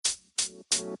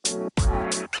Hello,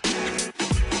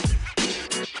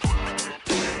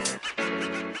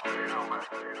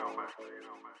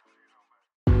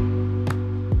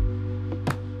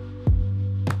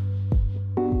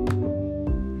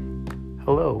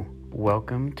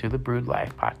 welcome to the Brewed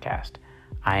Life podcast.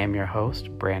 I am your host,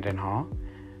 Brandon Hall.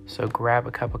 So grab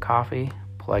a cup of coffee,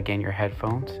 plug in your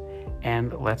headphones,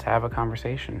 and let's have a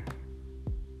conversation.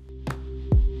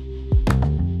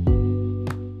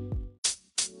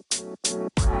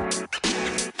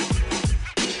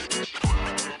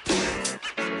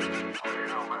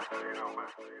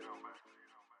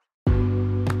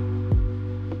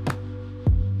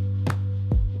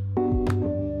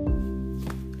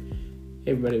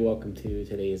 Hey everybody, welcome to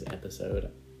today's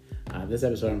episode. This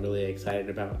episode I'm really excited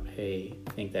about. I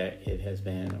think that it has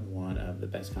been one of the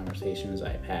best conversations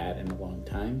I've had in a long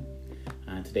time.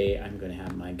 Today I'm going to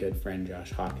have my good friend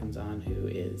Josh Hawkins on, who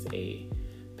is a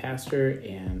pastor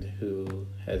and who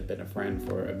has been a friend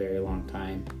for a very long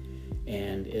time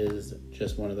and is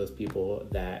just one of those people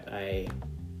that I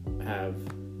have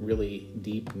really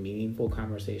deep, meaningful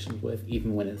conversations with,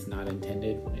 even when it's not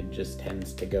intended. It just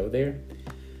tends to go there.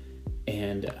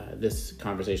 And this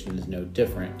conversation is no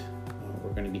different.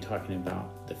 We're going to be talking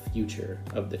about the future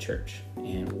of the church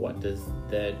and what does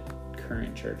the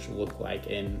current church look like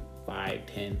in 5,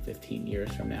 10, 15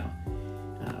 years from now.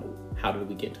 How did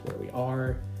we get to where we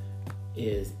are?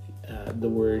 Is the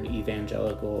word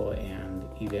evangelical and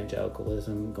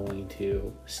evangelicalism going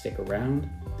to stick around?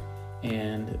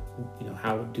 And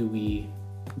how do we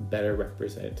better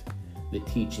represent the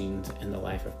teachings and the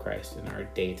life of Christ in our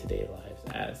day-to-day lives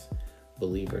as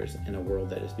believers in a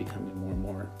world that is becoming more and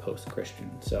more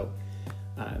post-Christian? So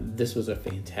this was a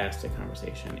fantastic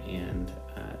conversation, and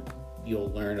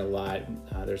you'll learn a lot.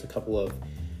 There's a couple of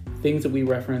things that we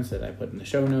reference that I put in the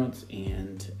show notes,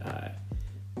 and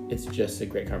it's just a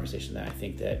great conversation that I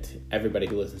think that everybody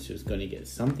who listens to is going to get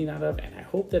something out of, and I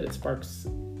hope that it sparks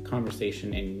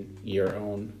conversation in your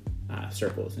own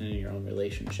circles and in your own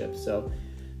relationships. So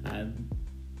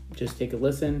just take a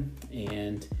listen,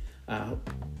 and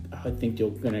I think you're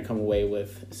going to come away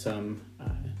with some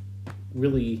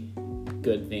really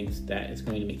good things that is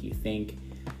going to make you think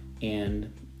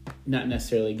and not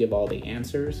necessarily give all the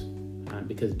answers,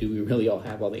 because do we really all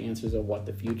have all the answers of what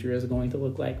the future is going to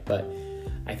look like? But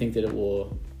I think that it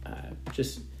will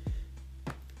just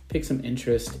pick some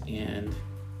interest and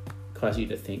cause you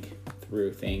to think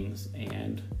through things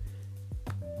and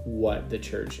what the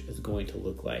church is going to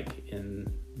look like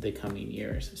in the coming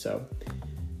years. So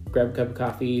grab a cup of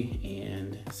coffee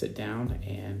and sit down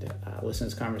and listen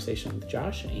to this conversation with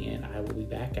Josh, and I will be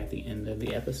back at the end of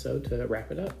the episode to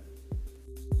wrap it up.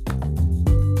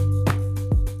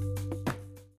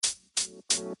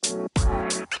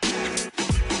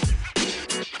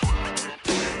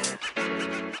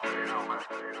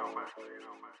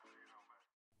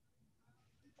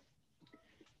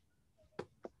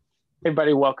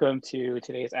 Everybody, welcome to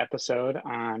today's episode.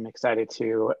 I'm excited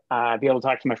to be able to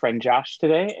talk to my friend Josh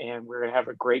today, and we're going to have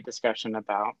a great discussion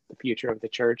about the future of the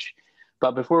church.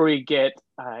 But before we get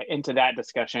into that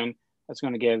discussion, I was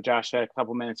going to give Josh a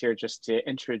couple minutes here just to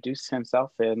introduce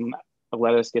himself and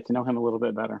let us get to know him a little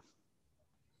bit better.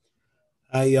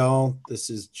 Hi, y'all.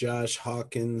 This is Josh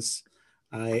Hawkins.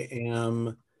 I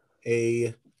am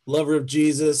a lover of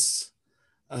Jesus,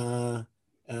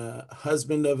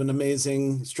 husband of an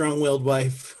amazing, strong-willed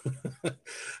wife,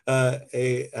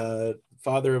 a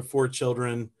father of 4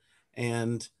 children,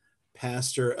 and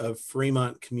pastor of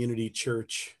Fremont Community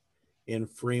Church in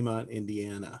Fremont,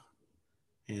 Indiana.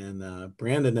 And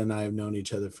Brandon and I have known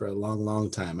each other for a long,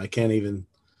 long time. I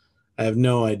have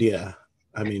no idea.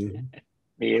 I mean,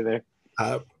 me either.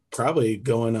 Probably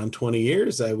going on 20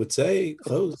 years, I would say,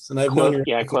 close. And I've known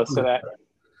your wife close longer. To that.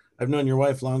 I've known your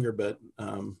wife longer, but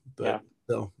yeah.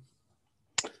 So.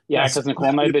 Yeah, because Nicole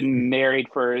and I have been married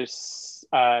for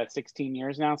 16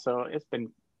 years now, so it's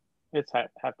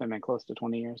have to been close to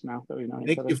 20 years now that we've known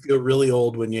each other. I think you feel really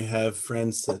old when you have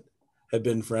friends that have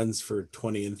been friends for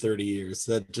 20 and 30 years.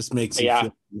 That just makes you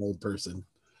feel an old person.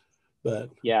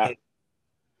 But yeah,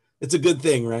 it's a good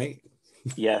thing, right?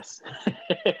 Yes.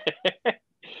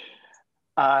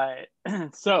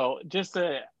 So just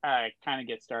to kind of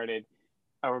get started,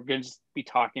 we're going to just be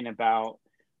talking about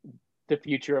the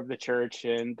future of the church,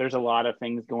 and there's a lot of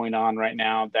things going on right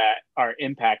now that are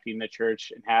impacting the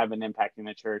church and have been impacting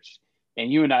the church.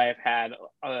 And you and I have had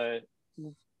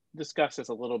discussed this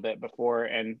a little bit before,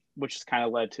 and which has kind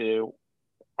of led to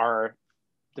our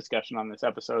discussion on this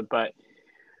episode. But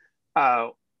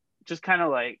just kind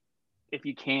of like, if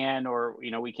you can, or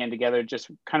we can together,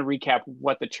 just kind of recap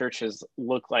what the church has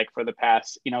looked like for the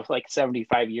past like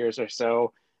 75 years or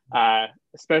so,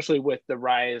 especially with the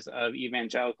rise of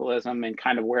evangelicalism and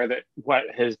kind of what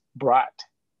has brought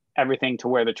everything to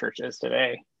where the church is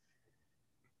today.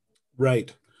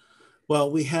 Right.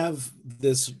 Well, we have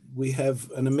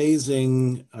an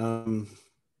amazing,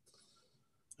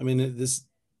 this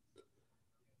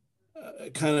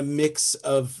kind of mix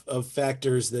of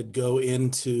factors that go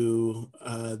into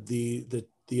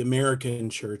the American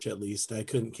church. At least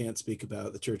can't speak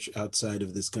about the church outside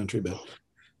of this country, but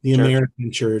the Sure.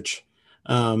 American church.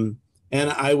 And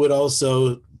I would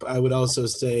also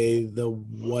say the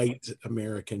white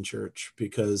American church,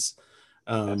 because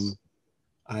Yes.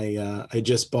 I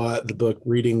just bought the book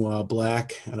Reading While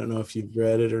Black. I don't know if you've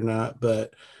read it or not,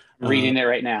 but Reading it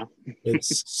right now.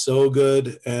 it's so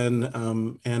good,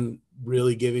 and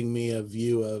really giving me a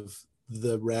view of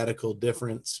the radical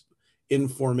difference in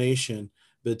formation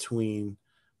between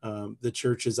the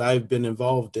churches I've been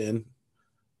involved in,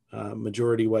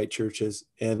 majority white churches,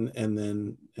 and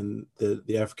then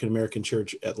the African American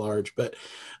church at large. But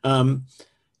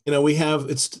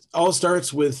it all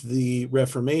starts with the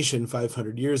Reformation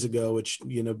 500 years ago, which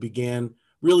began,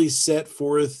 really set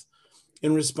forth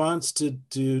in response to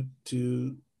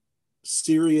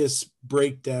serious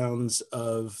breakdowns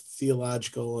of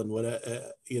theological and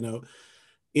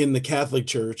in the Catholic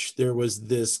Church. There was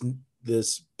this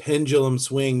pendulum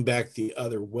swing back the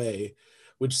other way,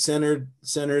 which centered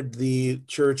the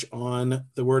church on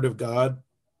the Word of God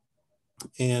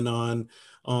and on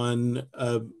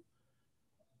the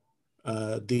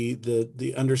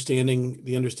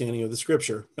understanding of the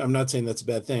Scripture. I'm not saying that's a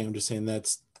bad thing. I'm just saying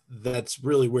that's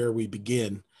really where we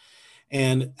begin.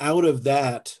 And out of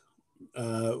that,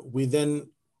 we then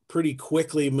pretty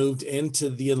quickly moved into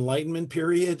the Enlightenment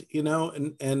period,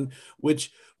 and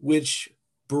which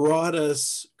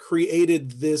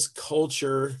created this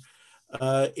culture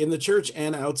in the church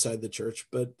and outside the church,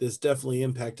 but this definitely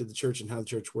impacted the church and how the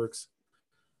church works,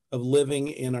 of living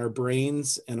in our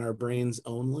brains and our brains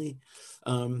only.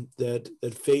 That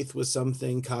faith was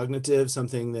something cognitive,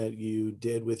 something that you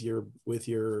did with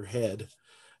your head,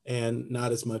 and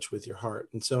not as much with your heart.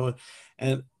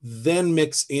 And then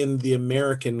mix in the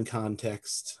American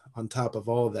context on top of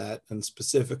all that, and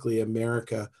specifically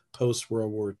America post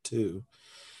World War II.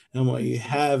 And what you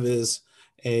have is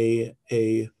a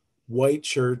white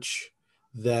church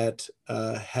that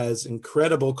has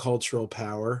incredible cultural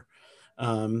power,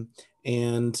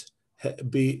 and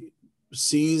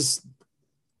sees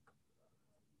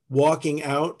walking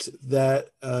out that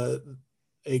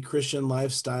a Christian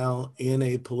lifestyle in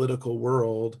a political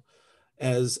world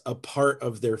as a part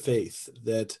of their faith,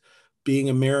 that being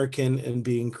American and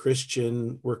being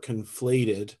Christian were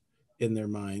conflated in their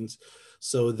minds,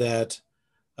 so that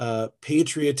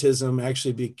patriotism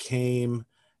actually became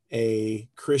a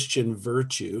Christian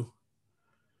virtue,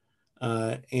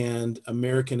 and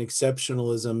American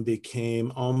exceptionalism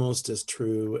became almost as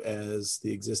true as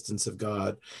the existence of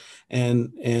God.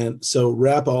 And so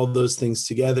wrap all those things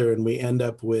together, and we end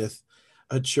up with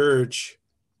a church,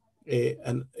 a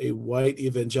white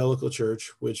evangelical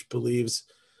church, which believes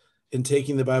in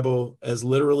taking the Bible as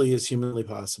literally as humanly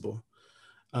possible,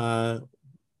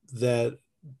 that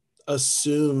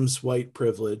assumes white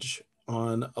privilege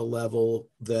on a level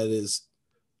that is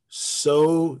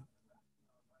so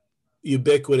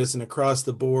ubiquitous and across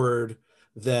the board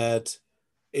that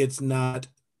it's not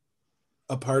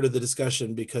a part of the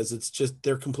discussion, because it's just,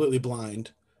 they're completely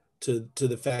blind to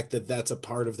the fact that that's a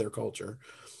part of their culture.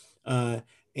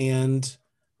 And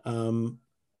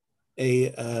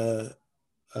a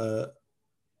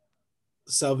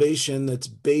salvation that's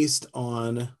based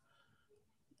on,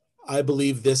 I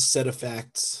believe this set of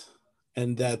facts,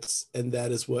 and that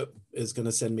is what is going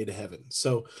to send me to heaven.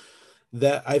 So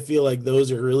that, I feel like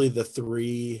those are really the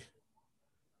three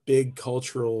big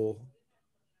cultural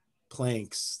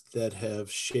planks that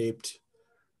have shaped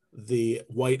the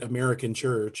white American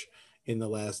church in the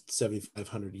last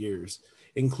 7,500 years,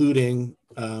 including,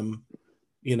 the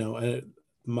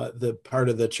part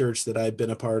of the church that I've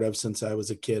been a part of since I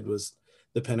was a kid was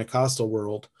the Pentecostal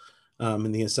world,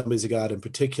 and the Assemblies of God in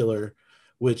particular,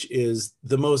 which is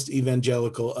the most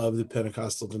evangelical of the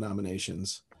Pentecostal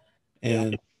denominations,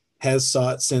 and has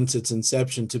sought since its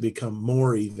inception to become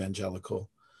more evangelical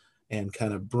and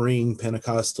kind of bring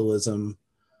Pentecostalism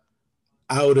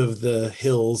out of the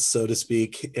hills, so to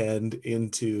speak, and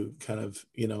into kind of,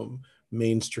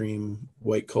 mainstream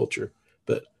white culture.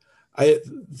 But that's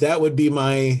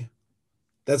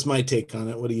my take on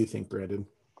it. What do you think, Brandon?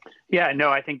 Yeah, no,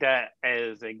 I think that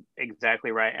is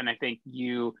exactly right. And I think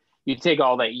you take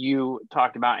all that you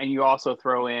talked about, and you also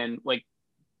throw in, like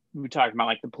we talked about,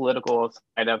 like the political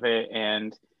side of it,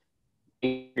 and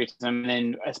patriotism, and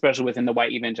then especially within the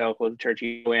white evangelical church,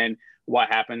 you go in what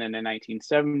happened in the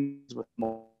 1970s with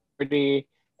minority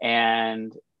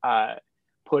and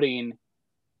putting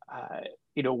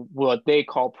what they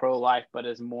call pro-life, but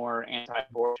is more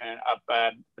anti-abortion, up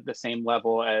at the same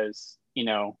level as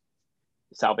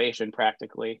salvation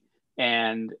practically.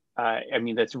 And I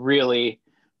mean, that's really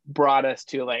brought us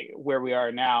to like where we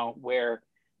are now, where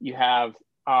you have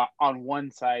on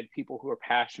one side people who are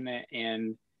passionate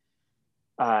and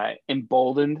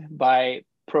emboldened by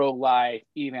pro-life,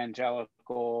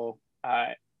 evangelical,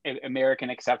 American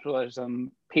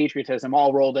exceptionalism, patriotism,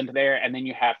 all rolled into there. And then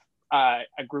you have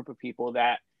a group of people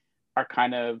that are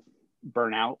kind of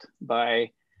burnt out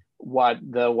by what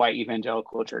the white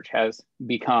evangelical church has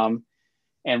become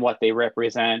and what they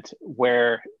represent,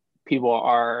 where people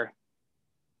are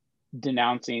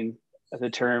denouncing the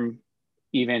term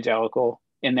evangelical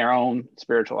in their own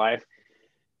spiritual life.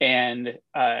 And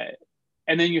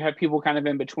then you have people kind of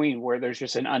in between, where there's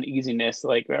just an uneasiness,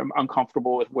 like I'm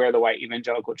uncomfortable with where the white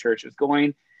evangelical church is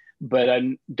going, but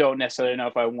I don't necessarily know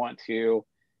if I want to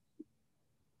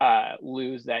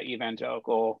lose that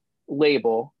evangelical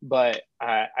label, but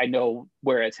I know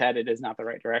where it's headed is not the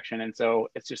right direction. And so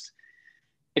it's just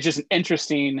an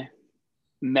interesting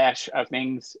mesh of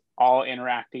things all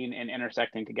interacting and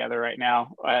intersecting together right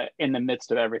now in the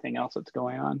midst of everything else that's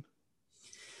going on.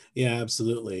 Yeah,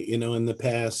 absolutely. In the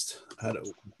past, I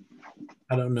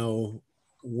don't know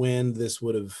when this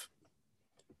would have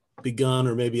begun,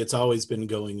 or maybe it's always been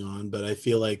going on, but I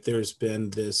feel like there's been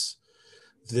this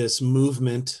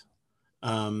movement,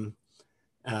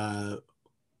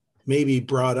 maybe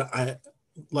brought. A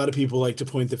lot of people like to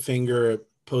point the finger at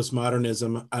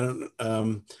postmodernism. I don't,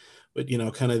 but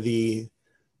kind of the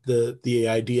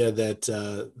idea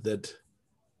that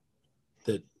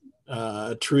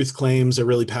truth claims are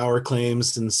really power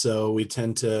claims, and so we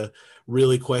tend to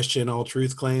really question all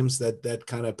truth claims, that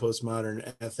kind of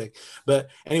postmodern ethic. But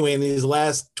anyway, in these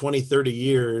last 20, 30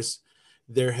 years,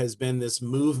 there has been this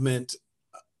movement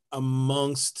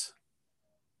amongst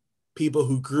people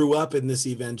who grew up in this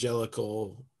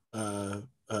evangelical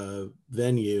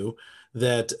venue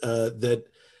that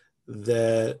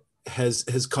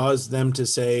has caused them to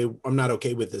say, I'm not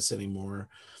okay with this anymore,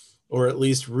 or at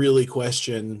least really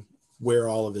question where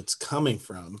all of it's coming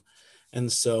from.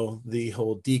 And so the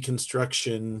whole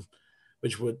deconstruction,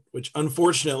 which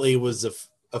unfortunately was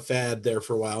a fad there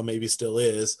for a while, maybe still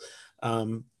is.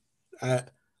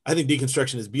 I think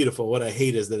deconstruction is beautiful. What I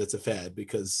hate is that it's a fad,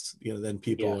 because then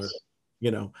people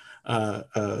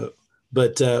are,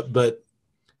 but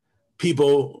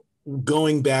people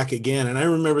going back again. And I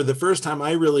remember the first time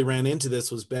I really ran into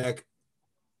this was back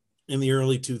in the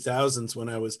early 2000s, when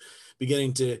I was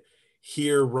beginning to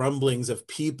hear rumblings of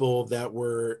people that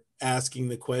were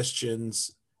asking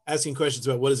questions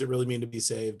about what does it really mean to be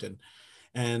saved,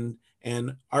 and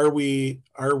are we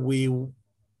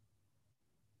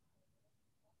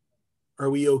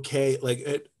okay?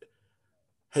 Like,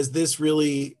 has this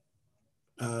really?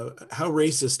 How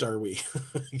racist are we?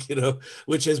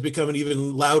 Which has become an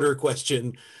even louder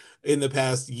question in the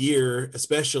past year,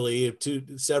 especially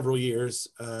several years.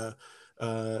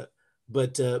 But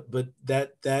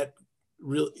that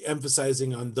really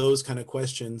emphasizing on those kind of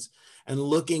questions and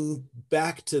looking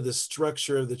back to the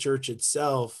structure of the church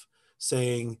itself,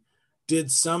 saying, did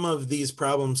some of these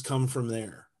problems come from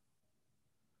there?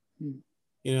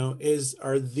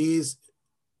 Are these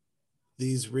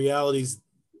realities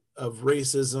of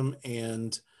racism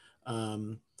and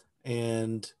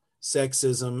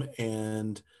sexism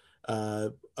and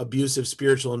abusive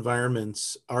spiritual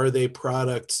environments, are they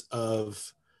products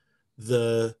of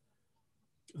the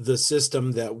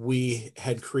system that we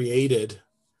had created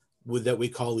that we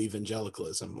call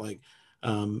evangelicalism? Like,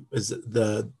 is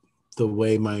the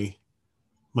way my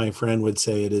friend would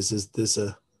say it is this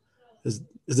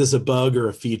a bug or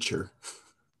a feature?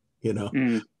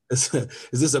 Is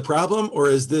this a problem, or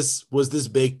was this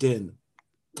baked in,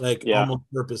 almost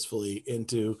purposefully,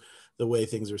 into the way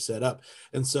things are set up?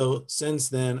 And so since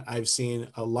then, I've seen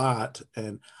a lot,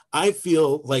 and I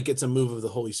feel like it's a move of the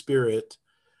Holy Spirit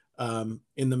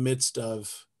in the midst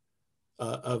of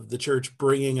the church,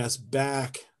 bringing us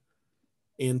back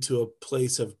into a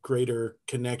place of greater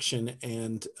connection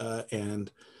and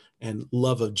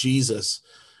love of Jesus.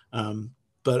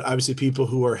 But obviously, people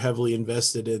who are heavily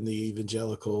invested in the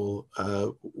evangelical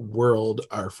world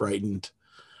are frightened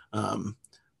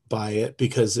by it,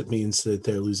 because it means that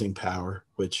they're losing power,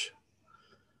 which,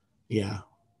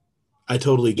 I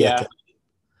totally get that.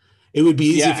 It would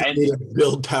be easy for me to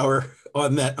build power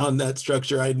on that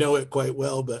structure. I know it quite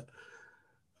well, but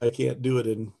I can't do it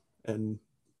and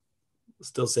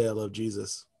still say I love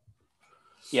Jesus.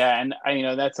 Yeah, and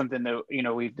that's something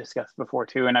that we've discussed before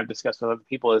too, and I've discussed with other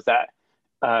people, is that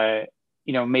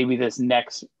maybe this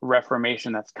next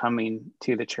reformation that's coming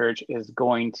to the church is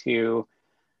going to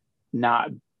not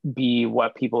be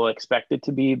what people expect it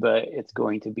to be, but it's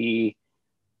going to be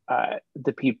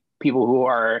the people who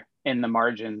are in the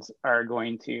margins are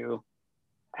going to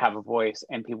have a voice,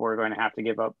 and people are going to have to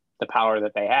give up the power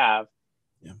that they have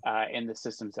in the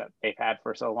systems that they've had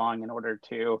for so long in order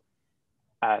to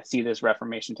see this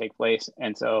reformation take place.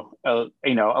 And so, a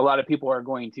lot of people are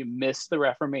going to miss the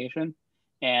Reformation,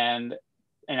 and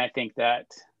I think that,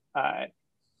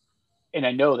 and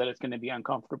I know that it's going to be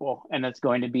uncomfortable and it's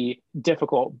going to be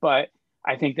difficult, but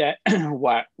I think that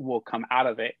what will come out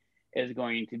of it is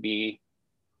going to be,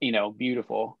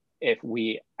 beautiful if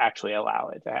we actually allow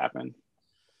it to happen.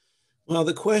 Well,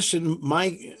 the question,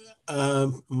 my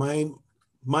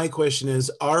question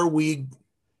is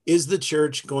the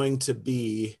church going to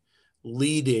be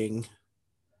leading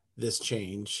this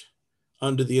change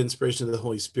under the inspiration of the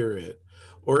Holy Spirit?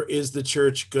 Or is the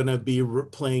church going to be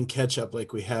playing catch up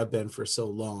like we have been for so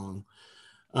long?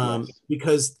 Yes.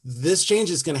 Because this change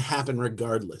is going to happen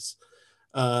regardless.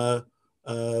 The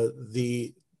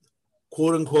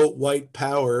quote unquote white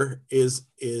power is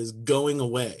going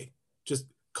away. Just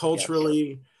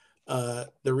culturally, yes.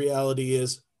 The reality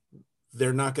is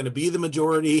they're not going to be the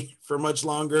majority for much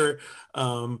longer.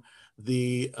 The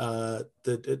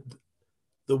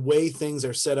way things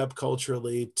are set up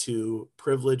culturally to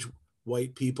privilege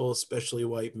white people, especially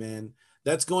white men,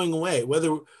 that's going away.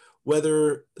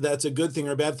 Whether that's a good thing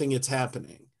or a bad thing, it's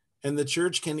happening. And the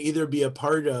church can either be a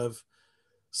part of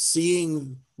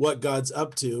seeing what God's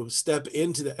up to, step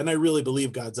into that. And I really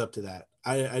believe God's up to that.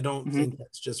 I don't mm-hmm. think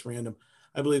that's just random.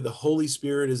 I believe the Holy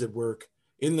Spirit is at work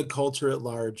in the culture at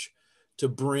large to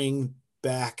bring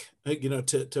back,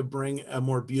 to bring a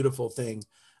more beautiful thing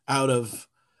out of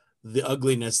the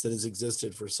ugliness that has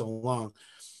existed for so long.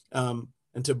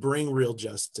 And to bring real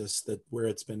justice that where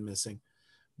it's been missing.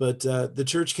 But the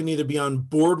church can either be on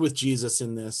board with Jesus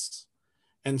in this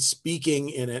and speaking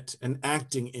in it and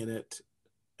acting in it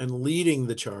and leading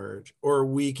the charge, or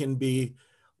we can be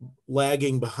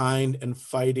lagging behind and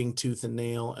fighting tooth and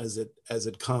nail as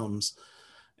it comes.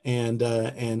 And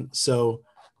so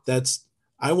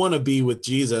I want to be with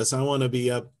Jesus. I want to be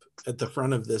up at the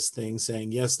front of this thing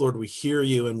saying, yes, Lord, we hear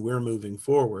you and we're moving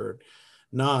forward,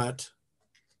 not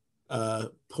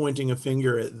pointing a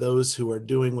finger at those who are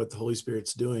doing what the Holy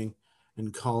Spirit's doing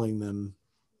and calling them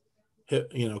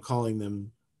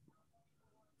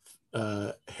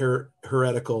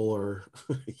heretical or,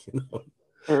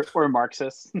 or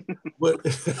Marxist. What?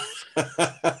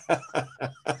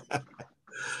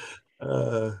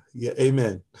 Yeah,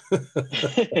 amen.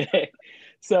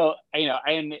 So, I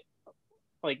am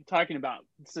like talking about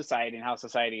society and how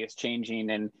society is changing,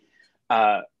 and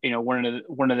one of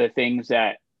the things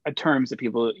that terms that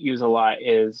people use a lot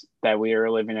is that we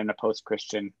are living in a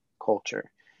post-Christian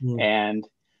culture. And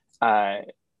I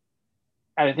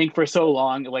think for so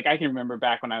long, like I can remember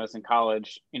back when I was in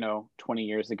college, 20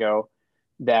 years ago,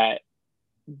 that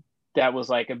was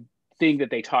like a thing that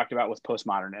they talked about was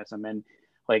postmodernism. And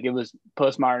like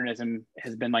postmodernism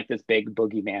has been like this big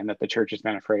boogeyman that the church has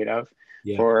been afraid of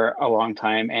for a long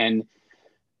time. And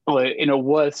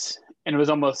it was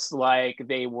almost like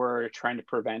they were trying to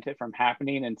prevent it from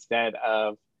happening instead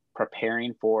of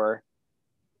preparing for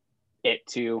it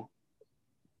to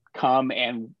come.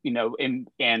 And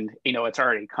it's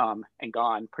already come and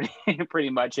gone pretty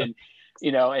much. And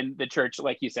and the church,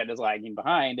 like you said, is lagging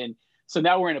behind. And so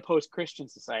now we're in a post-Christian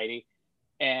society,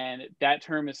 and that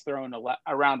term is thrown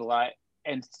around a lot.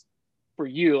 And for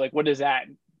you, like, what does that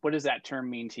term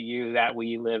mean to you, that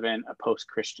we live in a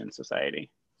post-Christian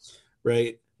society?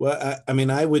 Right. Well,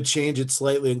 I would change it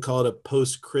slightly and call it a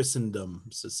post-Christendom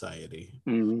society.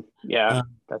 Mm-hmm. Yeah,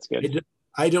 that's good.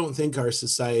 I don't think our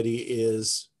society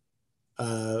is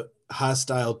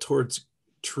hostile towards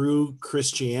true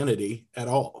Christianity at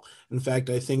all. In fact,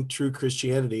 I think true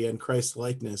Christianity and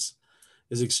Christ-likeness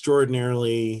is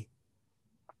extraordinarily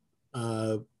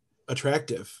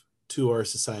attractive to our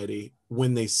society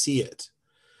when they see it.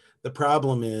 The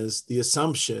problem is the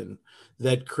assumption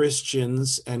that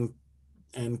Christians and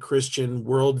Christian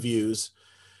worldviews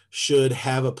should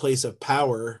have a place of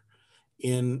power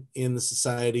in the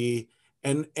society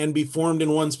and be formed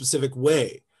in one specific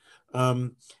way.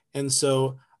 And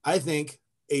so I think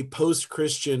a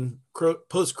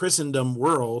post-Christendom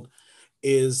world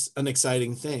is an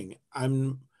exciting thing.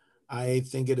 I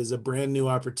think it is a brand new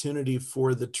opportunity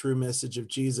for the true message of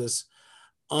Jesus,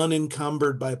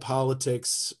 unencumbered by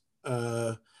politics,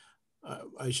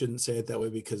 I shouldn't say it that way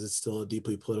because it's still a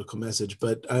deeply political message,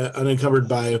 but unencumbered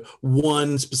by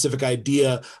one specific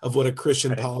idea of what a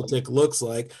Christian politic looks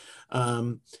like.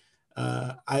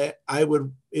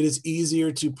 It is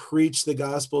easier to preach the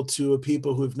gospel to a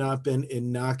people who have not been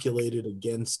inoculated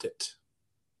against it.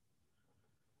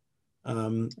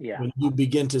 When you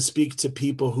begin to speak to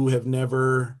people who have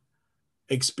never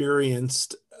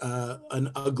experienced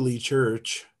an ugly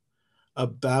church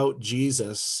about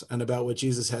Jesus and about what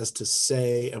Jesus has to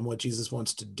say and what Jesus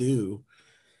wants to do,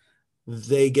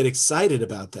 they get excited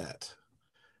about that.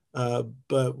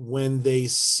 But when they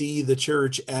see the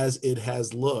church as it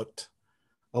has looked,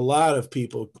 a lot of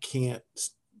people can't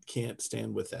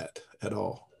stand with that at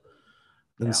all.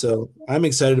 And so I'm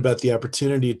excited about the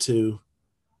opportunity to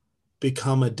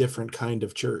become a different kind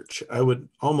of church. I would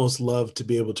almost love to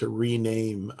be able to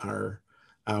rename our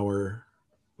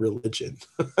religion.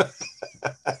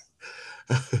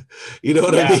 You know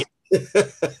what I mean?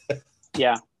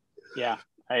 Yeah,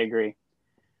 I agree.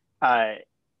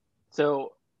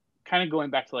 So kind of going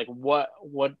back to like what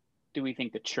do we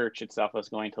think the church itself is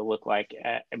going to look like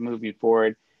moving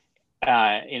forward?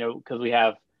 Because we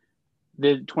have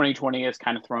the 2020 has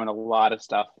kind of thrown a lot of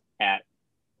stuff at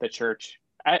the church,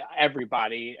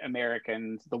 everybody,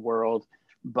 Americans, the world,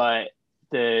 but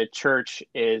the church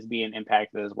is being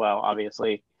impacted as well,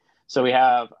 obviously. So we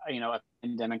have, a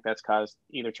pandemic that's caused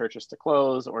either churches to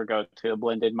close or go to a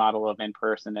blended model of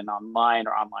in-person and online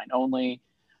or online only.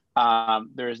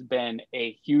 There's been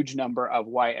a huge number of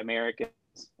white Americans,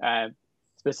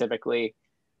 specifically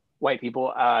white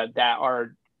people, that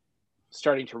are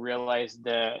starting to realize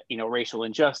the, racial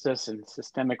injustice and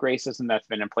systemic racism that's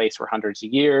been in place for hundreds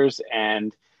of years.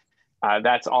 And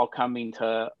that's all coming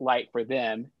to light for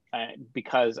them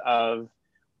because of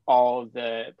all of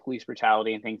the police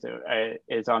brutality and things that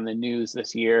is on the news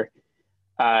this year.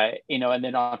 And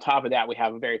then on top of that, we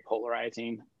have a very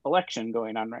polarizing election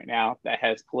going on right now that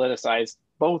has politicized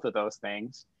both of those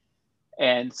things.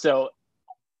 And so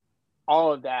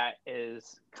all of that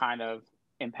is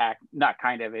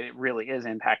it really is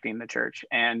impacting the church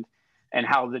and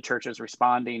how the church is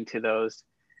responding to those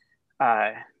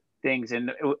things.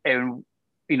 And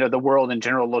the world in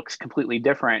general looks completely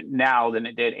different now than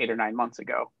it did 8 or 9 months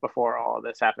ago before all of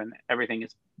this happened. Everything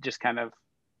has just kind of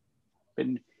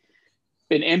been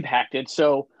impacted.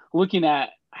 So looking at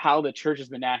how the church has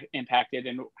been impacted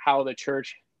and how the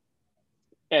church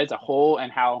as a whole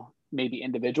and how maybe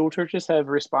individual churches have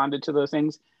responded to those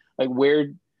things, like where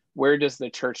does the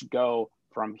church go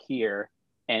from here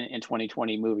and in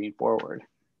 2020 moving forward?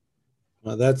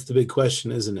 Well, that's the big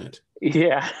question, isn't it?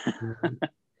 Yeah.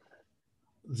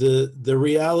 The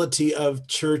reality of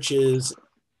churches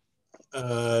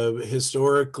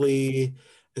historically,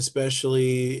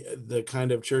 especially the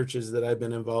kind of churches that I've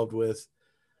been involved with,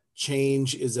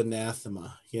 change is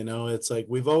anathema. It's like,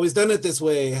 we've always done it this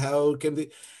way. How can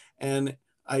we? And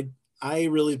I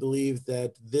really believe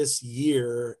that this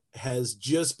year has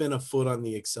just been a foot on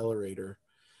the accelerator.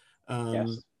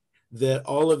 That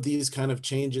all of these kind of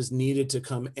changes needed to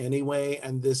come anyway,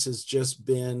 and this has just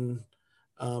been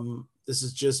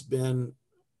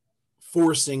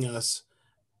forcing us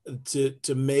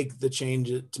to make the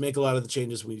changes, to make a lot of the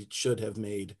changes we should have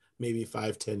made maybe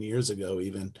 5-10 years ago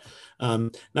even. Now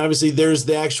obviously there's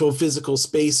the actual physical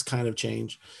space kind of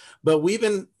change, but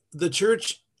the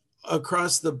church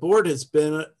across the board has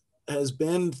been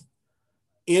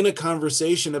in a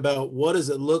conversation about what does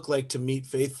it look like to meet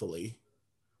faithfully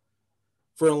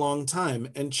for a long time.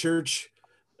 And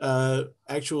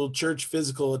actual church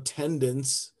physical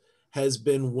attendance has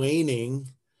been waning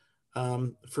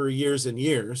for years and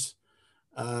years.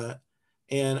 And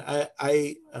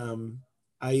I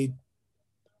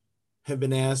have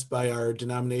been asked by our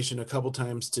denomination a couple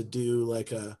times to do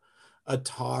like a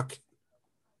talk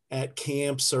at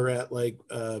camps or at like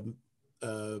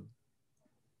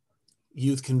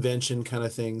youth convention kind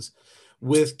of things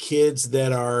with kids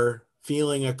that are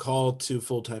feeling a call to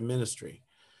full-time ministry,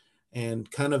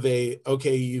 and kind of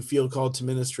okay, you feel called to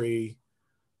ministry,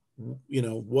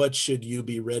 what should you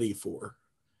be ready for,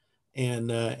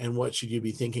 and what should you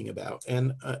be thinking about?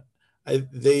 And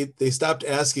they stopped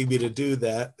asking me to do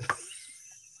that.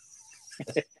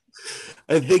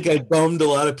 I think I bummed a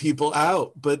lot of people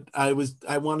out, but I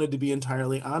wanted to be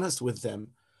entirely honest with them.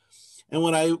 And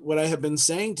what I have been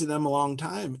saying to them a long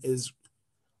time is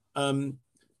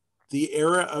the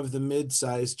era of the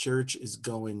mid-sized church is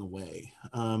going away.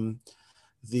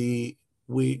 The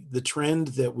trend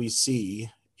that we see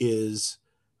is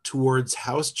towards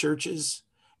house churches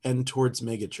and towards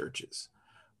mega churches.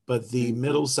 But the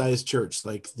middle-sized church,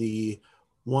 like the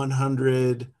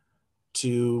 100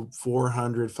 to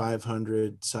 400,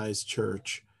 500 size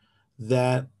church,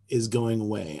 that is going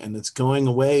away. And it's going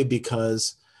away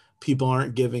because people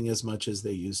aren't giving as much as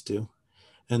they used to.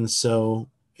 And so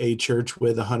a church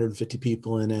with 150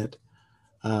 people in it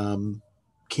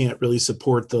can't really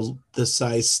support the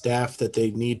size staff that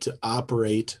they need to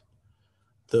operate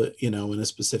in a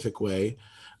specific way,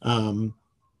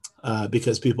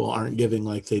 because people aren't giving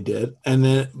like they did. And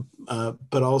then,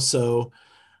 but also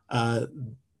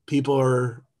people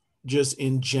are just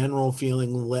in general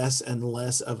feeling less and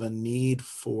less of a need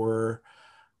for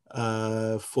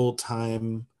a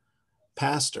full-time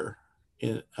pastor.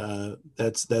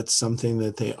 That's something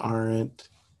that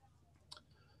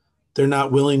they're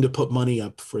not willing to put money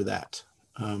up for that.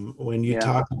 When you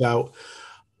talk about,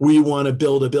 we want to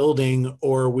build a building,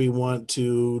 or we want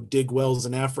to dig wells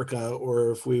in Africa,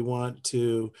 or if we want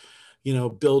to,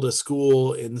 build a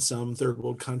school in some third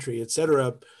world country,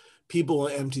 etc., people will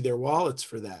empty their wallets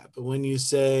for that. But when you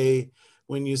say,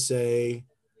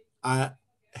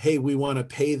 hey, we want to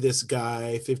pay this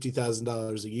guy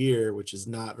 $50,000 a year, which is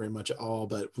not very much at all,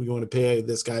 but we want to pay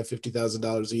this guy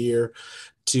 $50,000 a year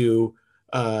to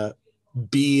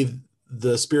be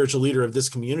the spiritual leader of this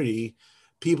community,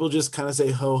 people just kind of say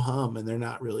ho hum, and they're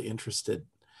not really interested.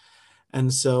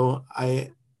 And so I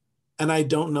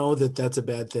don't know that that's a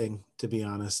bad thing, to be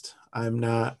honest. I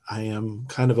am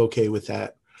kind of okay with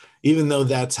that. Even though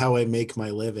that's how I make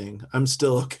my living, I'm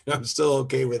still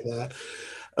okay with that.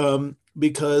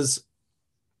 Because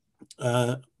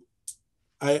I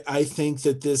think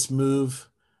that this move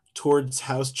towards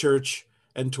house church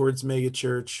and towards mega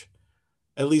church,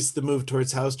 at least the move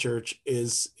towards house church,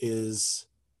 is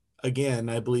again,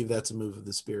 I believe that's a move of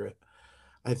the Spirit.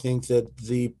 I think that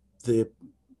the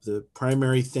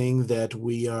primary thing that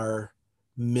we are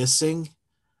missing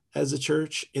as a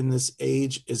church in this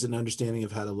age is an understanding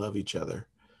of how to love each other,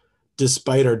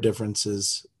 despite our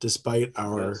differences, despite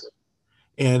our,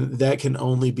 and that can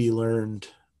only be learned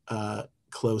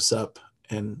close up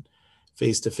and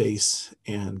face to face.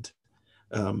 And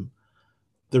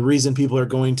the reason people are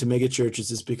going to mega churches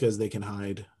is because they can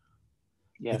hide.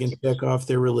 They can check off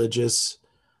their religious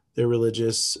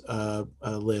list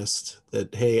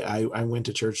that, hey, I went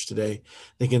to church today.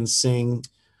 They can sing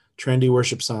trendy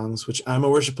worship songs, which I'm a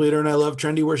worship leader and I love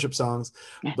trendy worship songs,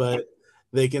 but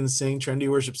they can sing trendy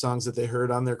worship songs that they heard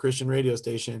on their Christian radio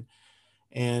station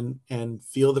and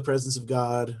feel the presence of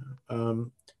God,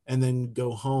 and then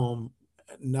go home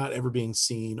not ever being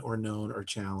seen or known or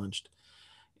challenged.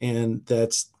 And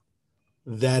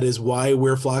that is why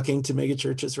we're flocking to mega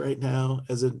churches right now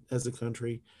as a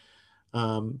country.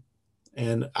 And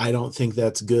I don't think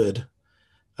that's good.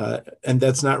 And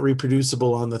that's not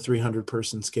reproducible on the 300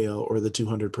 person scale or the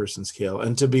 200 person scale.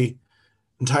 And to be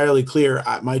entirely clear,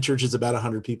 my church is about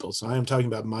 100 people. So I am talking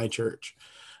about my church.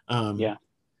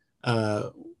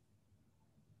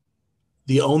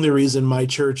 The only reason my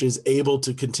church is able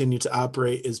to continue to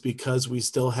operate is because we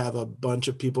still have a bunch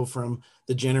of people from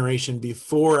the generation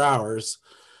before ours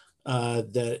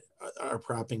that are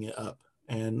propping it up.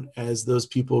 And as those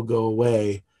people go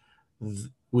away,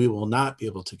 we will not be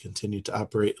able to continue to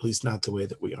operate, at least not the way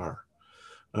that we are.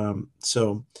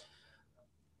 So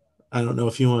I don't know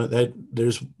if you want that.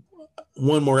 There's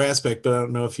one more aspect, but I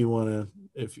don't know if you want to,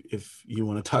 if you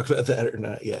want to talk about that or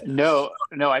not yet. No,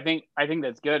 I think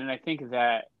that's good. And I think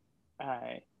that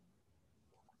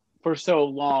for so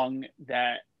long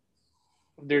that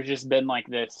there's just been like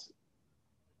this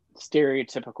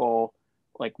stereotypical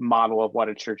like model of what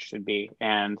a church should be.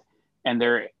 And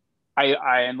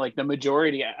like the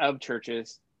majority of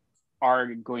churches are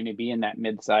going to be in that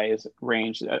mid-size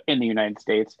range in the United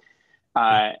States.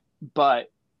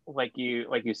 But like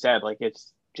you said, like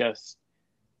it's just,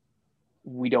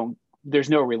 there's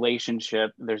no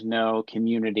relationship, there's no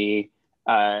community.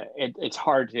 It's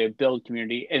hard to build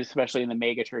community, especially in the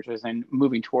mega churches, and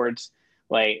moving towards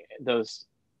like those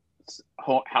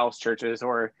house churches,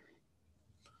 or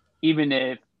even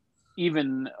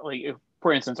like, if,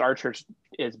 for instance, our church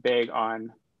is big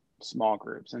on small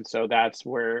groups. And so that's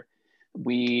where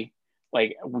we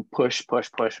push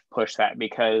that,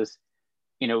 because,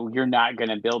 you're not going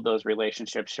to build those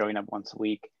relationships showing up once a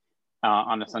week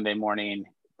on a Sunday morning,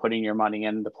 putting your money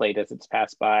in the plate as it's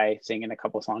passed by, singing a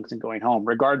couple songs and going home,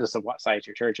 regardless of what size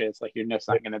your church is. Like, you're just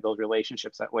not going to build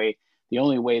relationships that way. The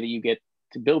only way that you get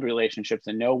to build relationships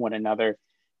and know one another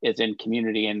is in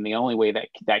community. And the only way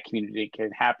that community can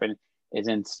happen is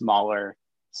in smaller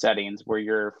settings where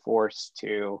you're forced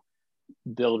to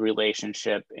build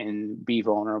relationship and be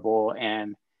vulnerable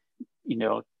and,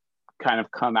 kind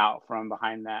of come out from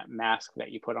behind that mask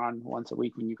that you put on once a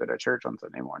week when you go to church on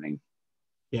Sunday morning.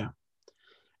 Yeah.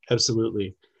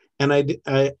 Absolutely. And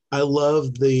I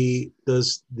love the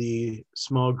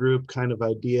small group kind of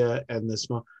idea and the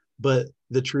small, but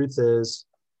the truth is,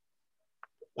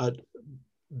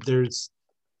 there's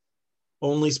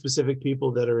only specific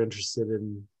people that are interested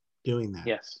in doing that.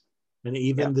 Yes. And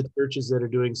even the churches that are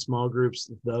doing small groups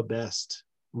the best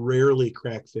rarely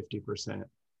crack 50%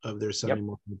 of their Sunday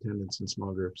morning attendance in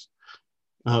small groups.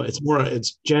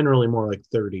 It's generally more like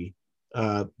 30.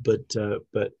 But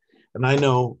and I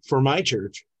know for my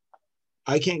church,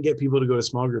 I can't get people to go to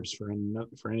small groups for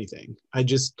anything. I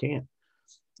just can't.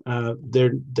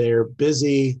 They're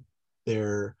busy.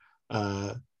 They're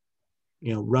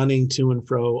running to and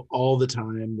fro all the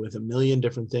time with a million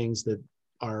different things that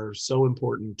are so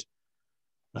important.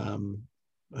 I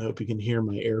hope you can hear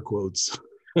my air quotes.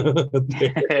 But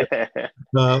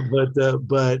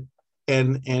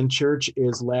church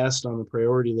is last on the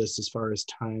priority list as far as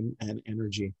time and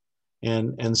energy.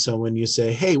 And so when you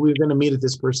say, hey, we're going to meet at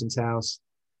this person's house,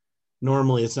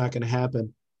 normally it's not going to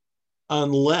happen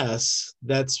unless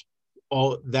that's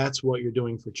what you're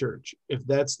doing for church. If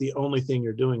that's the only thing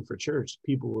you're doing for church,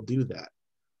 people will do that.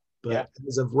 But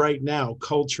as of right now,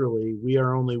 culturally, we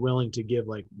are only willing to give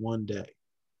like one day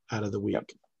out of the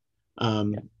week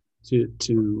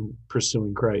to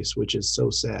pursuing Christ, which is so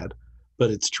sad,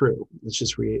 but it's true. It's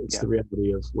just the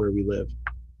reality of where we live.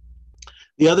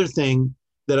 The other thing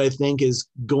that I think is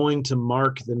going to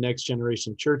mark the next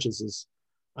generation of churches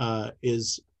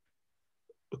is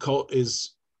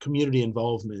community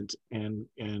involvement and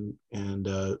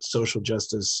social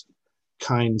justice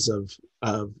kinds of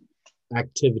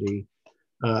activity.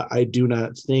 I do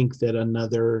not think that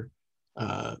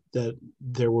that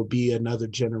there will be another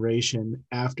generation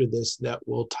after this that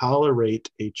will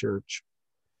tolerate a church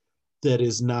that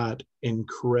is not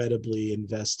incredibly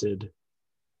invested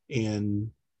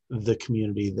in the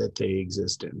community that they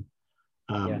exist in.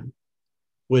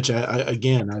 Which I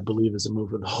believe is a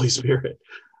move of the Holy Spirit.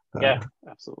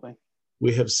 Absolutely.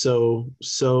 We have so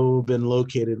been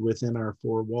located within our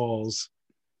four walls,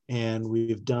 and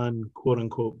we've done quote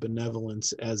unquote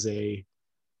benevolence as an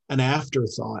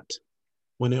afterthought,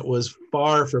 when it was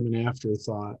far from an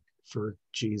afterthought for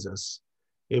Jesus.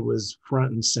 It was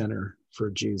front and center for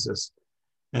Jesus.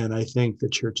 And I think the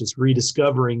church is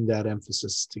rediscovering that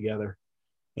emphasis together.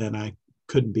 And I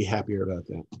couldn't be happier about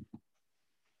that.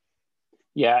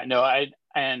 Yeah, no,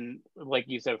 and like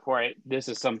you said before, this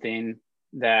is something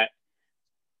that,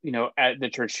 the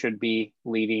church should be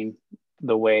leading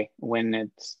the way when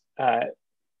it's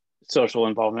social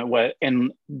involvement.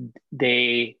 And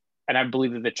I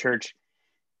believe that the church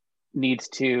needs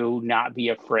to not be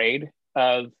afraid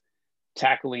of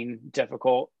tackling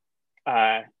difficult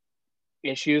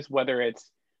issues, whether it's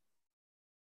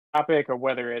topic or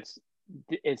whether it's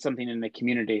something in the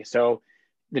community. So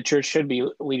the church should be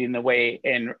leading the way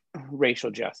in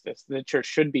racial justice. The church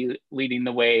should be leading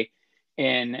the way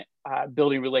in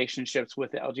building relationships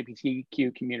with the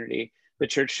LGBTQ community. The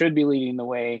church should be leading the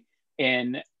way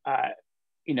in,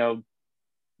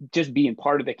 just being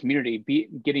part of the community,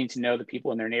 getting to know the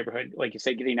people in their neighborhood. Like you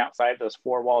said, getting outside those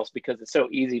four walls, because it's so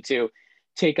easy to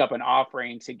take up an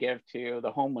offering to give to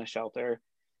the homeless shelter,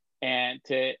 and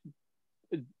it's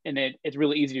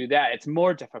really easy to do that. It's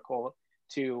more difficult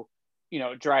to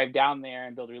drive down there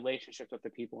and build relationships with the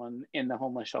people in the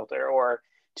homeless shelter, or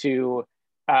to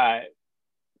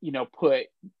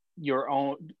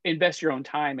invest your own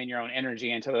time and your own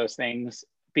energy into those things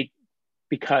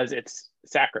because it's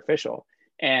sacrificial,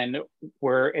 and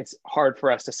it's hard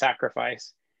for us to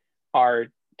sacrifice our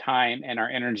time and our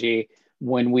energy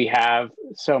when we have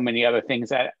so many other things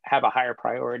that have a higher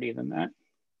priority than that.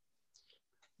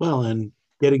 Well, and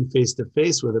getting face to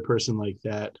face with a person like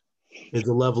that is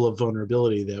a level of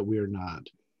vulnerability that we're not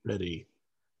ready,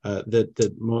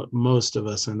 most of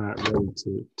us are not ready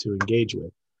to engage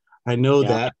with. I know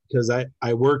that because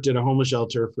I worked at a homeless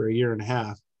shelter for a year and a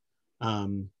half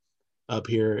up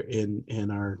here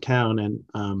in our town,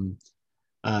 and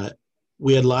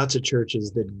we had lots of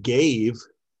churches that gave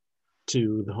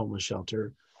to the homeless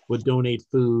shelter, would donate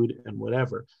food and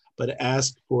whatever, but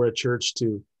asked for a church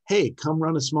to, hey, come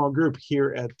run a small group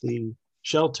here at the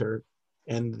shelter.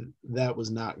 And that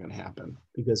was not going to happen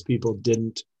because people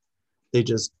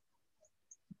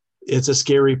it's a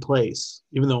scary place,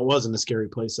 even though it wasn't a scary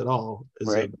place at all.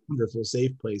 It's a wonderful,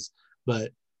 safe place,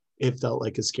 but it felt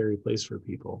like a scary place for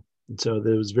people. And so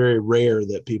it was very rare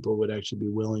that people would actually be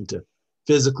willing to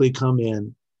physically come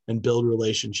in and build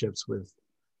relationships with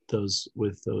those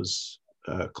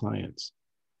clients.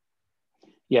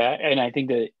 Yeah, and I think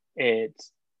that it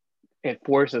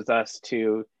forces us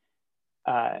to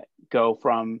go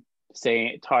from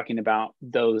talking about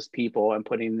those people and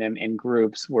putting them in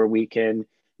groups where we can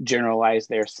generalize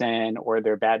their sin or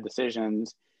their bad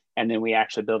decisions, and then we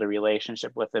actually build a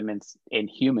relationship with them and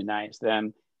humanize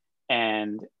them.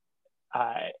 And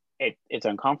it's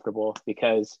uncomfortable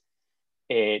because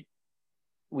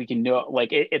we can know, like,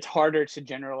 it's harder to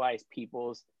generalize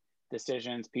people's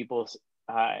decisions, people's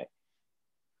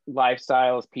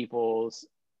lifestyles, people's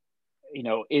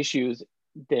issues,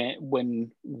 than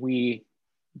when we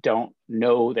don't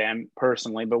know them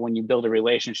personally. But when you build a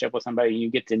relationship with somebody,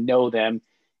 you get to know them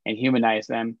and humanize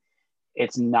them,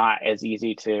 it's not as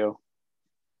easy to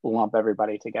lump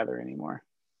everybody together anymore.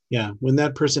 Yeah, when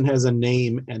that person has a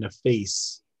name and a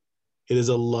face, it is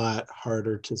a lot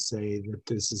harder to say that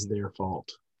this is their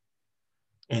fault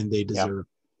and they deserve.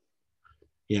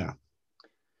 Yeah.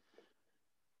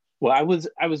 Well, I was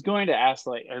going to ask,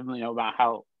 like, about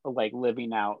how, like,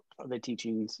 living out the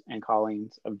teachings and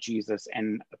callings of Jesus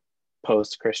in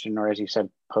post-Christian, or as you said,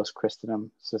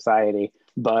 post-Christendom society.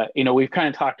 But we've kind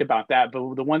of talked about that.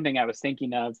 But the one thing I was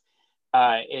thinking of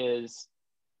is,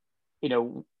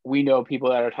 we know people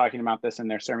that are talking about this in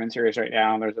their sermon series right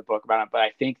now, and there's a book about it. But I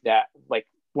think that, like,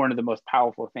 one of the most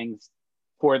powerful things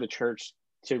for the church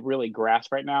to really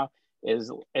grasp right now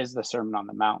is the Sermon on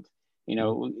the Mount.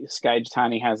 Skye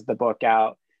Jethani has the book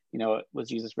out. Was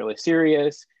Jesus really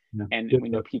serious? Yeah. And we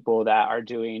know people that are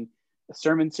doing a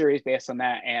sermon series based on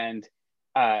that. And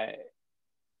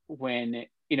when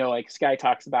like Skye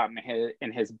talks about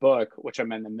in his book, which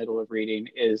I'm in the middle of reading,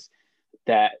 is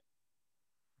that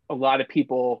a lot of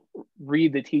people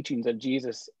read the teachings of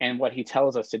Jesus and what he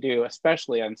tells us to do,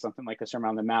 especially on something like the Sermon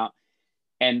on the Mount.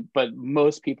 But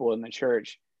most people in the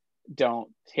church don't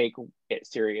take it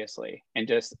seriously, and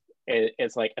just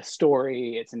it's like a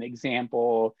story, it's an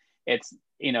example, it's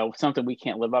something we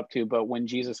can't live up to. But when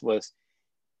Jesus was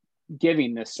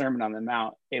giving this Sermon on the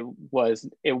Mount, it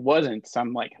wasn't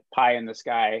some like pie in the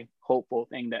sky hopeful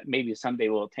thing that maybe someday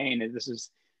we'll attain. And this is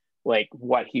like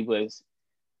what he was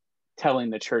telling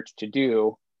the church to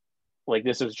do. Like,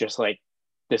 this is just like,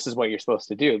 this is what you're supposed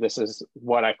to do, this is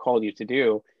what I've called you to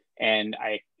do, and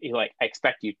I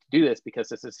expect you to do this because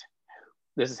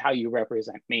this is how you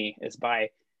represent me, is by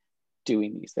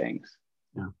doing these things.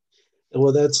 Yeah.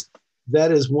 Well,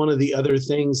 that is one of the other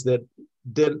things that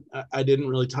I didn't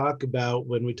really talk about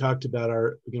when we talked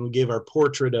about we gave our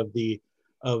portrait of the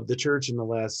church in the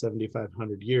last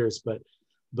 7,500 years. But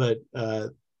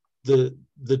the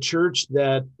church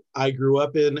that I grew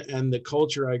up in and the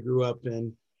culture I grew up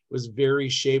in was very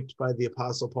shaped by the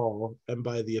Apostle Paul and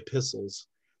by the epistles,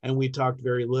 and we talked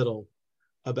very little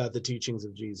about the teachings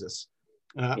of Jesus.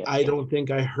 I don't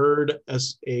think I heard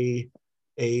a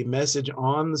message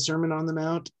on the Sermon on the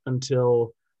Mount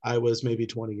until I was maybe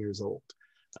 20 years old.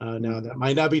 Now that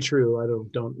might not be true. I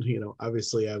don't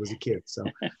obviously I was a kid.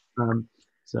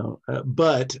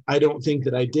 But I don't think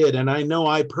that I did. And I know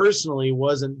I personally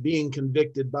wasn't being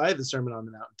convicted by the Sermon on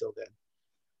the Mount until then.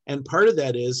 And part of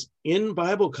that is, in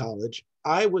Bible college,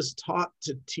 I was taught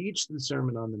to teach the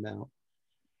Sermon on the Mount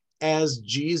as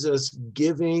Jesus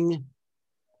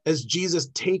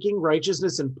taking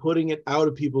righteousness and putting it out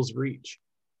of people's reach.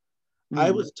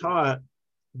 I was taught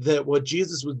that what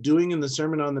Jesus was doing in the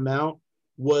Sermon on the Mount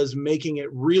was making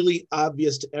it really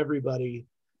obvious to everybody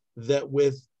that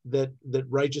that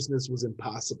righteousness was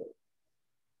impossible,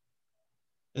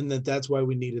 and that's why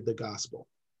we needed the gospel.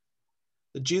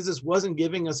 That Jesus wasn't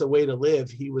giving us a way to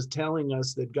live; he was telling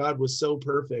us that God was so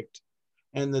perfect,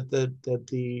 and that the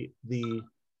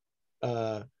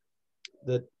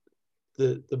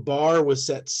bar was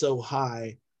set so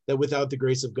high that without the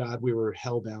grace of God, we were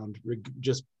hellbound,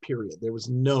 just period. There was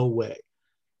no way.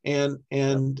 And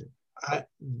I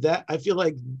feel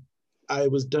like I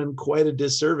was done quite a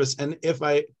disservice. And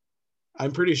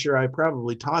I'm pretty sure I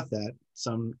probably taught that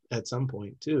at some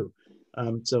point too.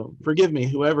 So forgive me,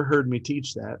 whoever heard me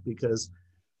teach that, because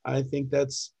I think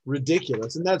that's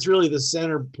ridiculous. And that's really the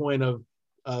center point of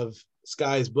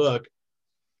Skye's book,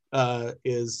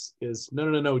 is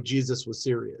no, Jesus was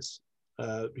serious.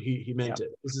 He meant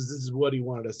it. This is what he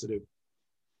wanted us to do.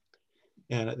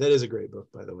 And that is a great book,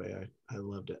 by the way. I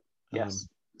loved it. Yes.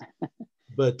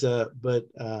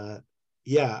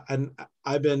 Yeah, and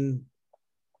I've been,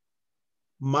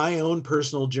 my own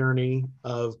personal journey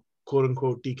of quote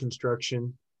unquote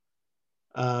deconstruction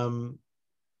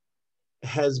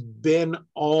has been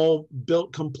all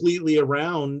built completely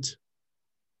around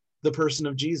the person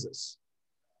of Jesus.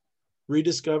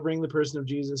 Rediscovering the person of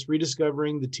Jesus,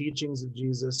 rediscovering the teachings of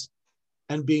Jesus,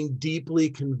 and being deeply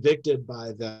convicted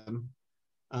by them,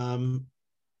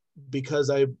 because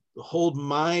I hold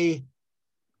my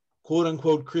quote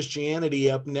unquote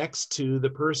Christianity up next to the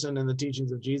person and the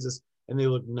teachings of Jesus, and they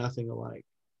look nothing alike.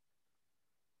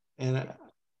 And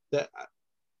that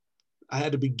I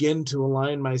had to begin to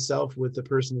align myself with the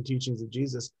person and teachings of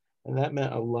Jesus. And that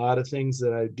meant a lot of things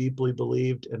that I deeply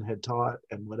believed and had taught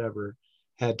and whatever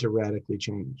had to radically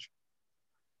change.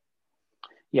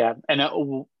 Yeah.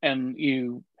 And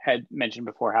you had mentioned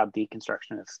before how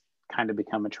deconstruction has kind of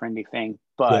become a trendy thing,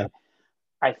 but yeah.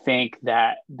 I think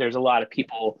that there's a lot of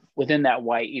people within that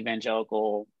white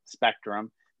evangelical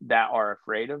spectrum that are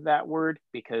afraid of that word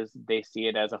because they see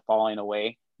it as a falling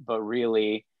away, but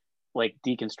really, like,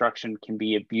 deconstruction can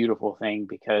be a beautiful thing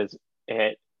because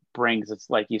it brings us,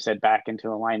 like you said, back into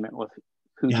alignment with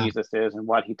who Jesus is and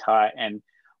what he taught and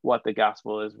what the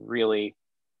gospel is really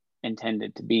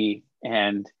intended to be.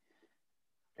 And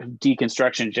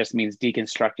deconstruction just means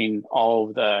deconstructing all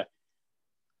of the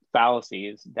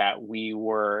fallacies that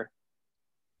were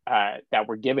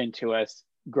given to us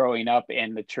growing up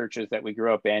in the churches that we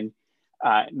grew up in,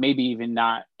 maybe even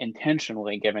not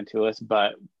intentionally given to us,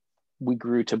 but we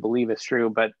grew to believe is true.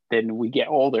 But then we get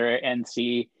older and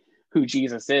see who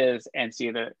Jesus is and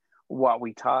see that what we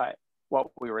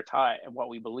were taught and what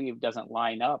we believe doesn't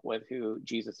line up with who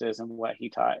Jesus is and what he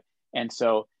taught. And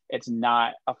so it's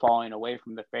not a falling away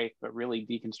from the faith, but really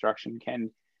deconstruction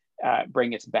can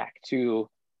bring us back to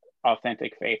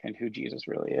authentic faith in who Jesus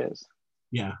really is.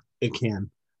 Yeah, it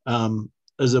can.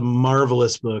 There's a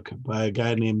marvelous book by a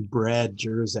guy named Brad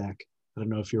Jersak. I don't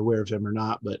know if you're aware of him or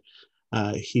not, but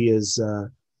he is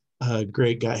a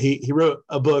great guy. He wrote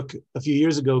a book a few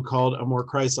years ago called A More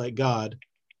Christ-Like God,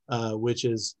 which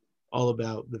is all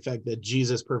about the fact that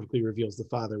Jesus perfectly reveals the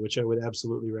Father, which I would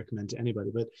absolutely recommend to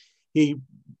anybody. But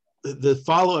the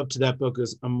follow-up to that book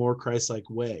is A More Christ-Like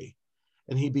Way.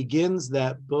 And he begins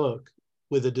that book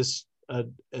with a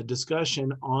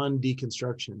discussion on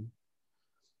deconstruction.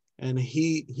 And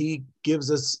he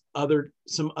gives us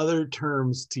some other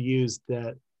terms to use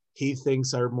that he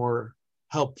thinks are more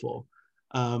helpful.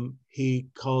 He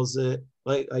calls it,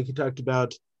 like he talked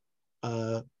about,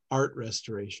 art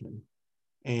restoration,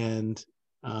 and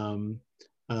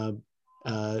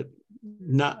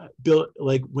not built,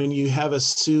 like when you have a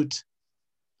suit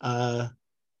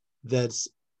that's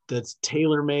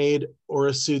tailor-made or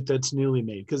a suit that's newly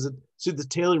made, because a suit that's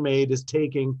tailor-made is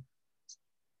taking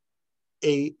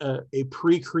a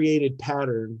pre-created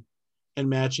pattern and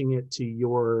matching it to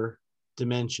your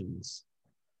dimensions,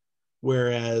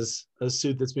 whereas a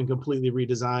suit that's been completely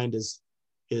redesigned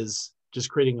is just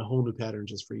creating a whole new pattern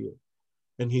just for you.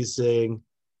 And he's saying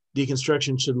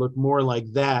deconstruction should look more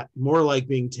like that, more like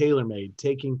being tailor-made,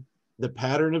 taking the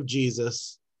pattern of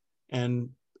Jesus and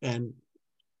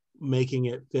making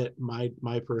it fit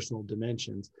my personal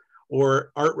dimensions.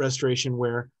 Or art restoration,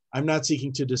 where I'm not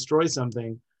seeking to destroy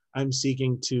something, I'm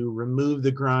seeking to remove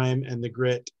the grime and the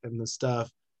grit and the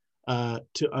stuff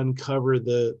to uncover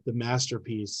the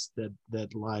masterpiece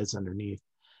that lies underneath.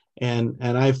 And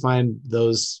I find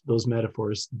those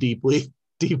metaphors deeply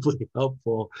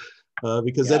helpful,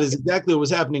 because that is exactly what was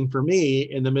happening for me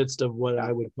in the midst of what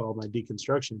I would call my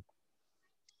deconstruction.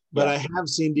 But I have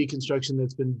seen deconstruction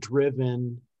that's been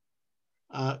driven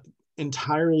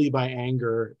entirely by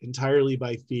anger, entirely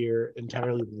by fear,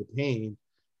 entirely by pain,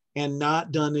 and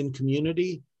not done in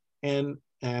community, and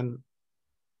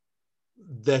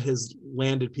that has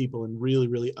landed people in really,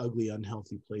 really ugly,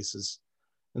 unhealthy places.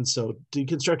 And so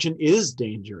deconstruction is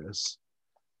dangerous,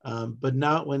 but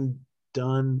not when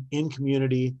done in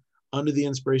community, under the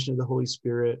inspiration of the Holy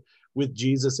Spirit, with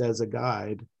Jesus as a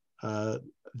guide.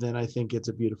 Then I think it's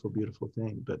a beautiful, beautiful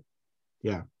thing. But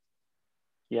yeah.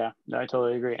 Yeah, no, I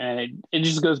totally agree. And it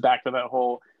just goes back to that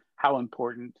whole how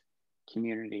important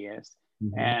community is,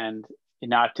 and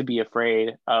not to be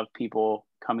afraid of people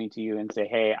coming to you and say,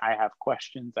 hey, I have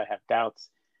questions, I have doubts,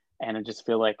 and I just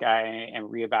feel like I am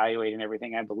reevaluating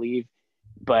everything I believe,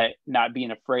 but not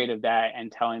being afraid of that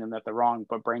and telling them that they're wrong,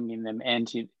 but bringing them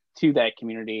into that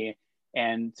community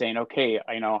and saying, okay,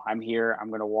 I'm here, I'm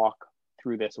going to walk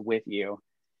through this with you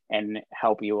and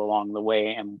help you along the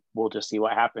way, and we'll just see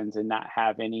what happens, and not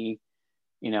have any,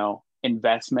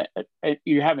 investment.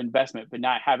 You have investment, but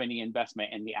not have any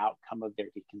investment in the outcome of their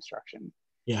deconstruction.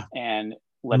 Yeah. And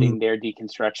letting their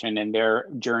deconstruction and their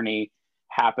journey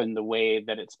happen the way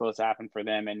that it's supposed to happen for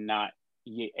them, and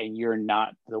you're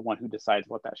not the one who decides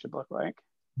what that should look like.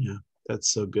 Yeah,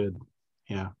 that's so good.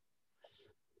 Yeah.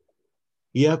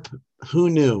 Yep. Who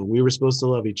knew we were supposed to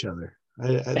love each other?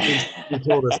 I think he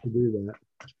told us to do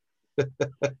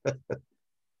that.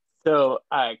 So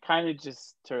kind of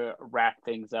just to wrap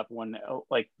things up,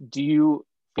 do you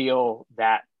feel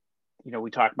that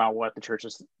we talk about what the church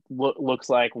looks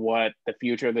like, what the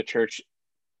future of the church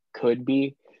could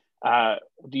be. Do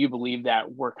you believe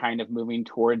that we're kind of moving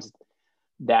towards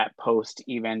that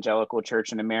post-evangelical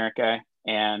church in America?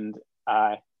 And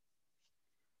I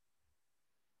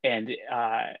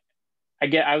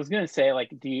was going to say,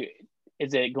 like,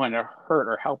 is it going to hurt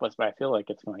or help us? But I feel like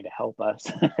it's going to help us.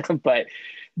 But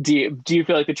do you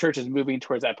feel like the church is moving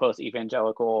towards that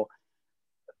post-evangelical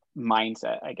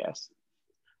mindset, I guess?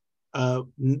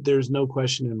 There's no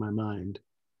question in my mind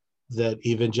that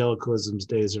evangelicalism's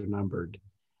days are numbered,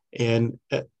 and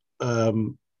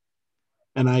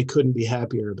I couldn't be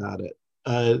happier about it.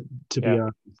 To be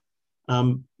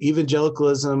honest,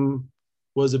 evangelicalism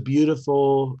was a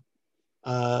beautiful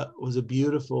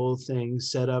thing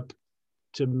set up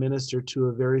to minister to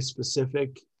a very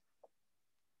specific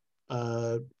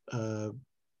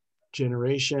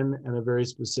generation and a very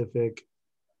specific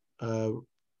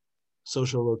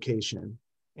social location,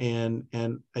 and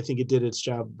I think it did its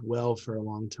job well for a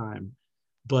long time.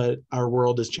 But our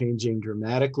world is changing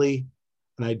dramatically,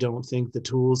 and I don't think the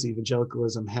tools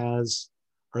evangelicalism has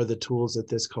are the tools that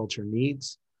this culture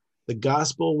needs. The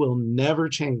gospel will never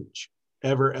change,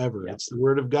 ever. Yep. It's the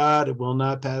word of God. It will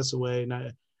not pass away.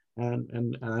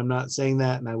 And I'm not saying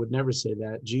that, and I would never say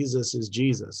that. Jesus is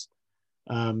Jesus.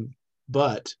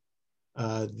 But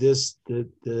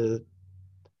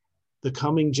the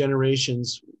coming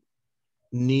generations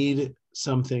need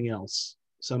something else,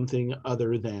 something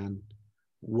other than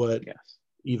what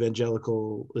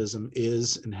evangelicalism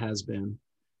is and has been.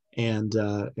 And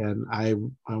I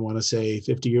want to say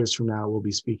 50 years from now, we'll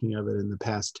be speaking of it in the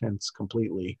past tense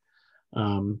completely.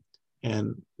 I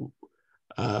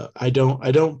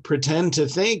don't pretend to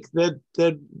think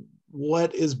that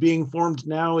what is being formed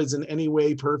now is in any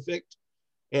way perfect.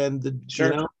 And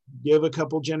give a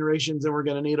couple generations and we're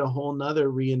going to need a whole nother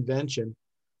reinvention.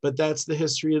 But that's the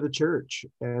history of the church.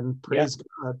 And praise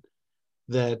God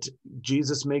that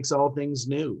Jesus makes all things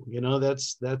new.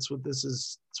 That's what this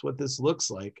is. It's what this looks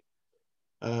like.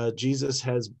 Jesus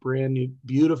has brand new,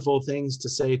 beautiful things to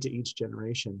say to each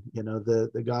generation.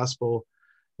 The gospel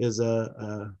is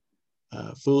a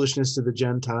foolishness to the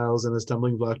Gentiles and a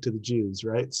stumbling block to the Jews,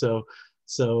 right? So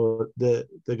the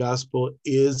gospel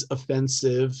is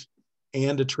offensive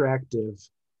and attractive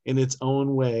in its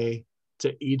own way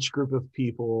to each group of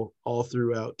people all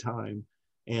throughout time,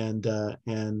 and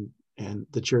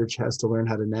the church has to learn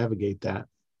how to navigate that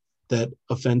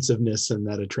offensiveness and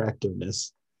that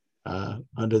attractiveness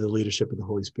under the leadership of the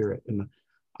Holy Spirit. And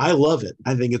I love it.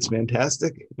 I think it's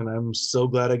fantastic, and I'm so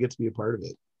glad I get to be a part of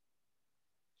it.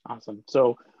 Awesome.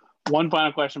 So one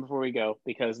final question before we go,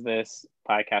 because this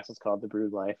podcast is called The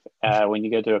Brewed Life. When you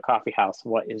go to a coffee house,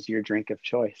 what is your drink of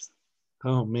choice?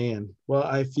 Oh man. Well,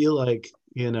 I feel like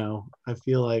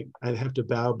I'd have to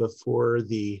bow before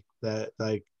in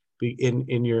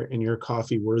your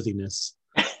coffee worthiness,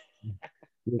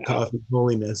 your coffee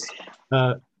holiness.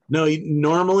 No,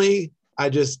 normally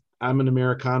I'm an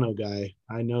Americano guy.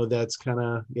 I know that's kind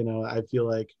of, I feel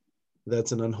like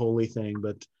that's an unholy thing,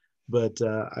 but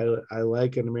I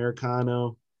like an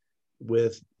Americano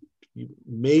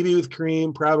maybe with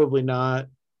cream, probably not.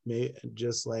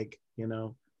 Just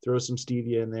throw some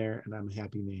stevia in there, and I'm a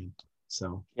happy man.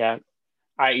 So yeah,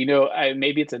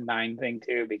 maybe it's a 9 thing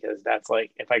too, because that's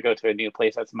like, if I go to a new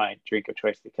place, that's my drink of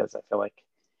choice, because I feel like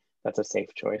that's a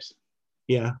safe choice.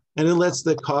 Yeah, and it lets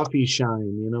the coffee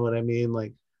shine. You know what I mean?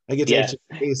 Like I get to actually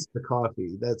taste the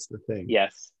coffee. That's the thing.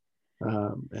 Yes. I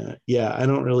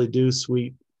don't really do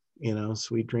sweet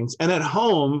drinks. And at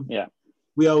home,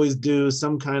 we always do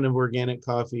some kind of organic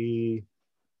coffee,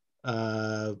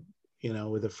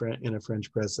 with in a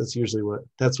French press. That's usually what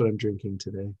I'm drinking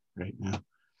today, right now.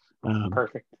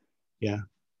 Perfect. Yeah.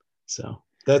 So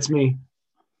that's me.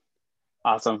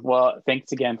 Awesome. Well,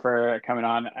 thanks again for coming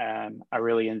on. I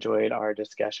really enjoyed our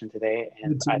discussion today,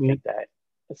 and I think that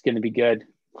it's going to be good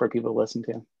for people to listen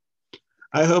to.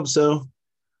 I hope so.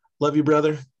 Love you,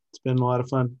 brother. It's been a lot of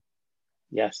fun.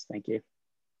 Yes, thank you.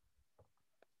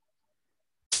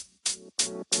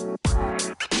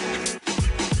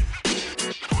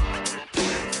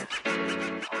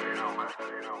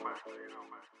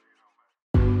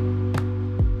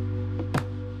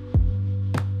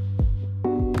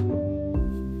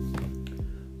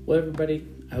 Well, everybody,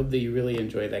 I hope that you really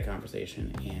enjoyed that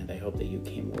conversation, and I hope that you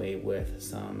came away with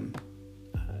some,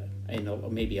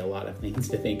 maybe a lot of things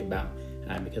to think about,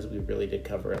 because we really did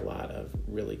cover a lot of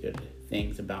really good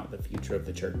things about the future of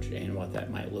the church and what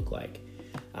that might look like.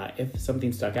 If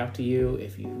something stuck out to you,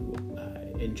 if you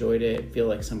enjoyed it, feel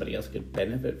like somebody else could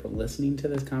benefit from listening to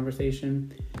this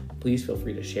conversation, please feel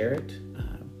free to share it.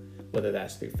 whether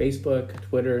that's through Facebook,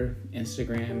 Twitter,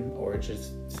 Instagram, or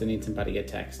just sending somebody a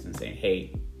text and saying,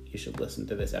 hey, you should listen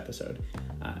to this episode.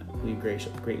 We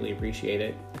greatly appreciate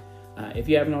it. If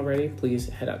you haven't already, please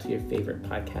head out to your favorite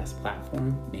podcast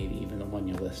platform, maybe even the one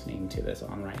you're listening to this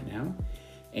on right now,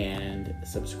 and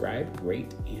subscribe,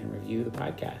 rate, and review the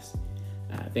podcast.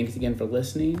 Thanks again for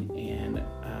listening, and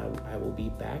I will be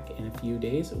back in a few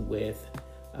days with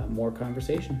more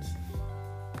conversations.